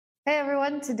Hey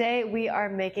everyone, today we are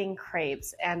making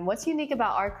crepes, and what's unique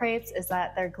about our crepes is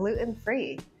that they're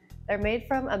gluten-free. They're made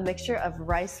from a mixture of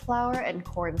rice flour and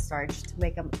cornstarch to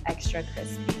make them extra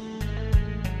crispy.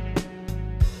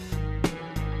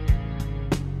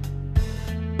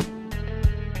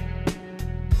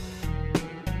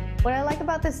 What I like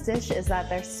about this dish is that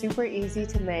they're super easy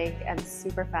to make and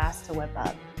super fast to whip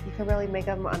up. You can really make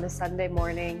them on a Sunday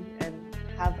morning and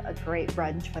have a great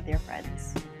brunch with your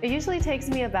friends. It usually takes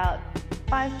me about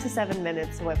 5 to 7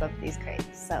 minutes to whip up these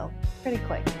crepes, so pretty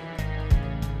quick.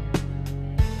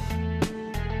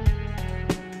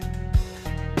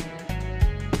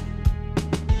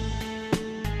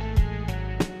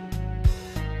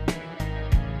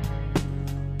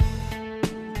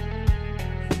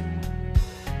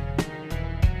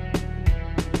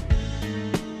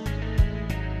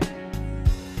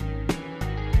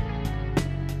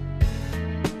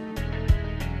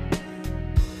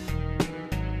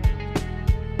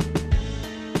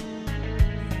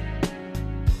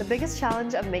 The biggest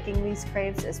challenge of making these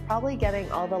crepes is probably getting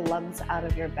all the lumps out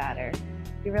of your batter.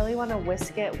 You really want to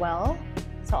whisk it well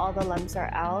so all the lumps are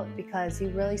out, because you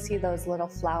really see those little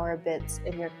flour bits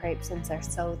in your crepes since they're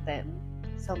so thin.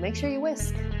 So make sure you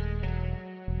whisk.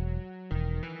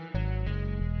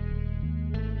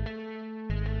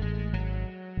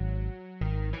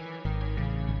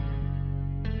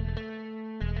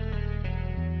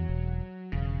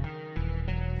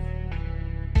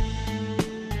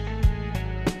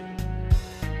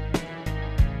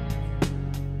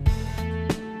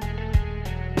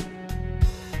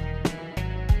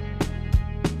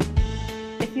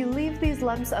 If you leave these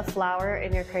lumps of flour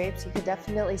in your crepes, you could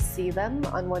definitely see them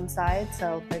on one side,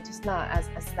 so they're just not as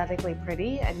aesthetically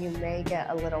pretty, and you may get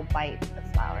a little bite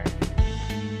of flour.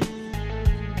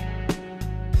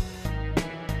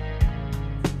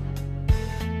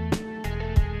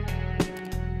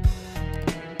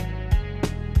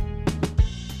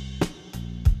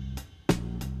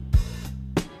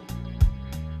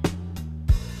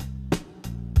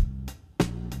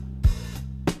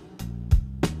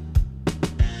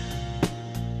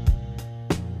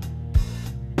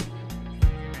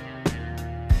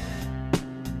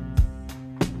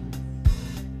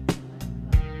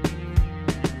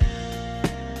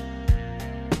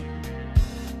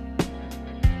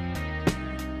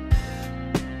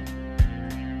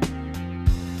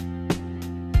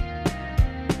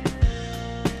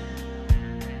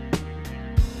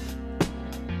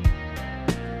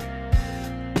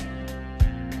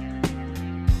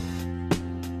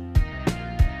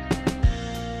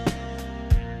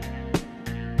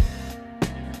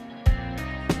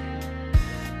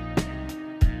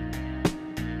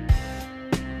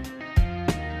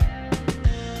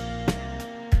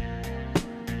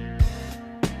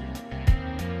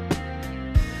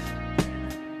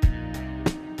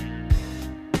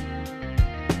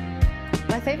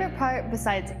 My favorite part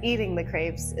besides eating the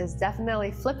crepes is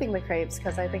definitely flipping the crepes,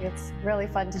 because I think it's really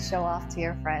fun to show off to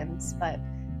your friends. But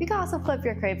you can also flip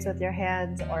your crepes with your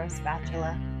hands or a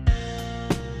spatula.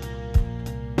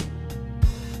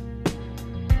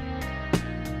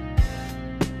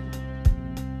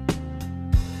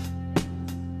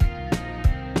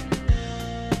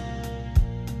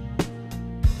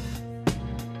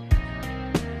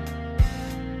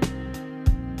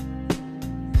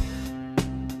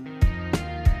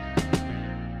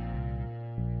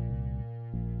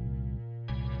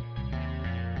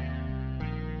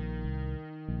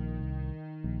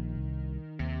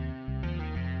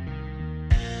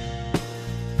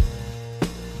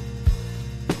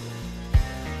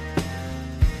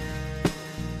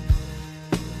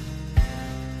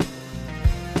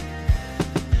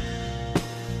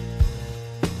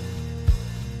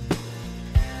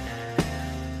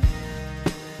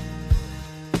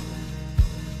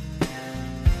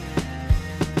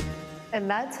 And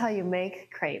that's how you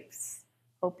make crepes.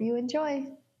 Hope you enjoy.